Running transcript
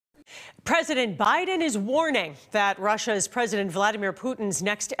President Biden is warning that Russia's President Vladimir Putin's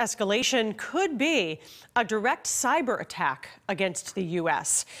next escalation could be a direct cyber attack against the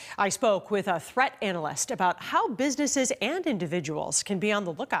U.S. I spoke with a threat analyst about how businesses and individuals can be on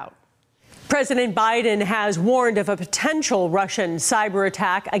the lookout. President Biden has warned of a potential Russian cyber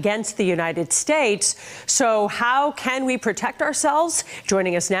attack against the United States. So how can we protect ourselves?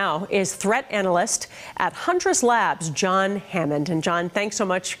 Joining us now is threat analyst at Huntress Labs, John Hammond. And John, thanks so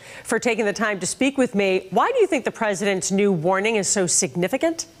much for taking the time to speak with me. Why do you think the president's new warning is so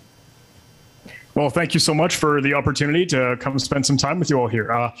significant? Well, thank you so much for the opportunity to come spend some time with you all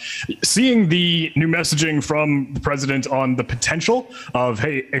here. Seeing the new messaging from the president on the potential of,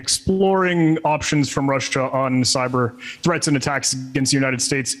 hey, exploring options from Russia on cyber threats and attacks against the United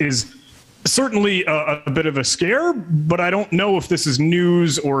States is certainly a bit of a scare, but I don't know if this is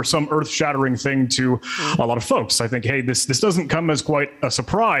news or some earth-shattering thing to a lot of folks. I think, hey, this doesn't come as quite a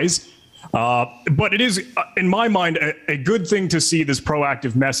surprise. But it is, in my mind, a good thing to see this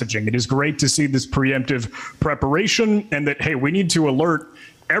proactive messaging. It is great to see this preemptive preparation and that, hey, we need to alert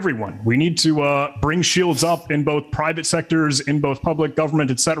everyone. We need to bring shields up in both private sectors, in both public government,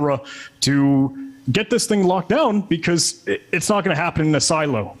 et cetera, to get this thing locked down, because it's not going to happen in a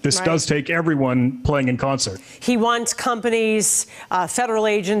silo. This does take everyone playing in concert. He wants companies, federal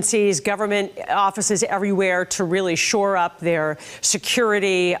agencies, government offices everywhere to really shore up their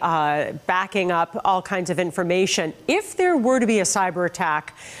security, backing up all kinds of information. If there were to be a cyber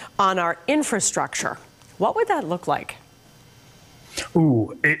attack on our infrastructure, what would that look like?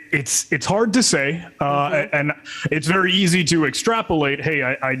 Ooh, it's hard to say, and it's very easy to extrapolate. Hey,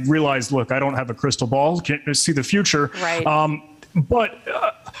 I realize, look, I don't have a crystal ball, can't see the future, but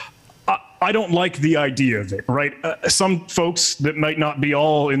I don't like the idea of it, right? Some folks that might not be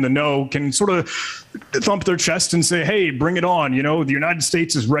all in the know can sort of thump their chest and say, hey, bring it on. You know, the United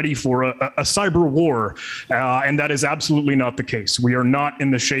States is ready for a cyber war, and that is absolutely not the case. We are not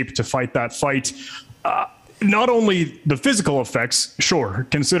in the shape to fight that fight. Not only the physical effects, sure,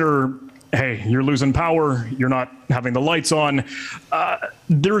 consider, hey, you're losing power, you're not having the lights on.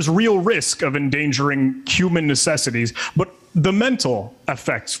 There's real risk of endangering human necessities, but the mental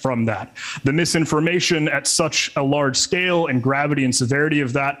effects from that, the misinformation at such a large scale and gravity and severity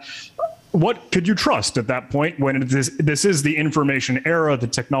of that, what could you trust at that point when this is the information era, the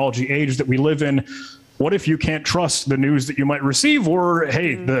technology age that we live in? What if you can't trust the news that you might receive, or,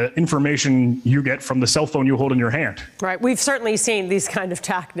 hey, the information you get from the cell phone you hold in your hand? Right. We've certainly seen these kind of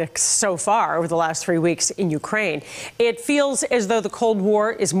tactics so far over the last 3 weeks in Ukraine. It feels as though the Cold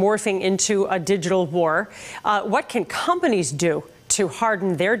War is morphing into a digital war. What can companies do to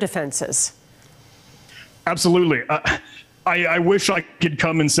harden their defenses? Absolutely. I wish I could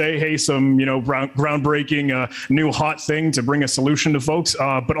come and say, hey, some, you know, groundbreaking new hot thing to bring a solution to folks.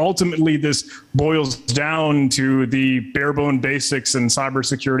 But ultimately, this boils down to the bare bone basics in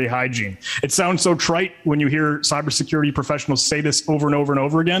cybersecurity hygiene. It sounds so trite when you hear cybersecurity professionals say this over and over and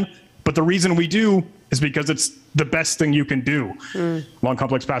over again. But the reason we do is because it's the best thing you can do. Long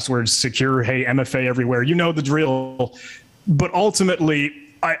complex passwords, secure, hey, MFA everywhere. You know the drill. But ultimately,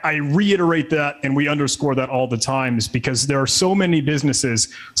 I reiterate that, and we underscore that all the time, is because there are so many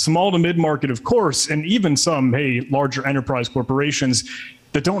businesses, small to mid-market, of course, and even some, hey, larger enterprise corporations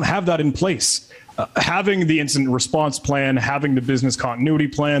that don't have that in place. Having the incident response plan, having the business continuity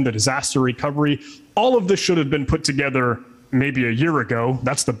plan, the disaster recovery, all of this should have been put together maybe a year ago.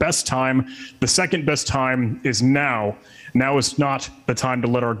 That's the best time. The second best time is now. Now is not the time to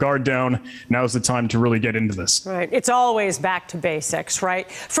let our guard down. Now is the time to really get into this. Right. It's always back to basics,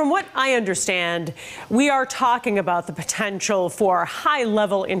 right? From what I understand, we are talking about the potential for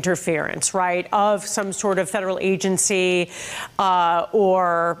high-level interference, right, of some sort of federal agency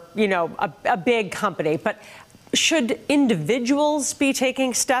or, you know, a big company. But should individuals be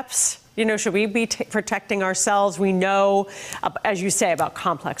taking steps? You know, should we be protecting ourselves? We know, as you say, about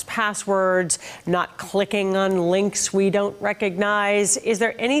complex passwords, not clicking on links we don't recognize. Is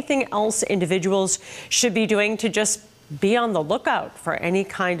there anything else individuals should be doing to just be on the lookout for any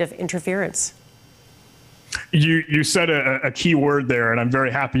kind of interference? You said a key word there, and I'm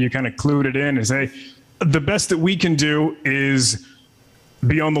very happy you kind of clued it in, is, hey, the best that we can do is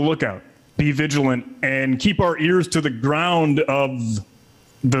be on the lookout, be vigilant, and keep our ears to the ground of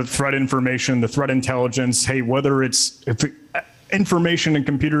the threat information, the threat intelligence, hey, whether it's information and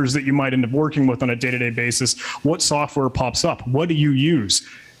computers that you might end up working with on a day-to-day basis, what software pops up, what do you use?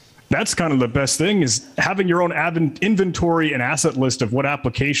 That's kind of the best thing, is having your own inventory and asset list of what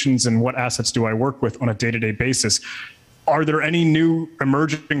applications and what assets do I work with on a day-to-day basis. Are there any new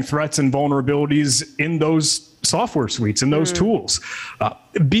emerging threats and vulnerabilities in those software suites and those tools.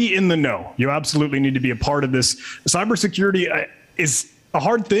 Be in the know. You absolutely need to be a part of this. Cybersecurity is a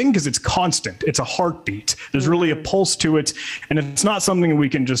hard thing because it's constant. It's a heartbeat. There's really a pulse to it. And it's not something we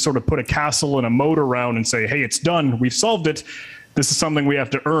can just sort of put a castle and a moat around and say, hey, it's done. We've solved it. This is something we have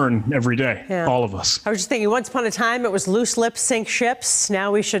to earn every day, all of us. I was just thinking, once upon a time, it was loose lips sink ships.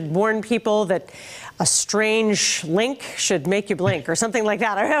 Now we should warn people that a strange link should make you blink or something like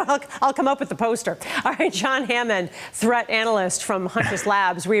that. I'll come up with the poster. All right, John Hammond, threat analyst from Huntress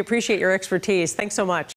Labs. We appreciate your expertise. Thanks so much.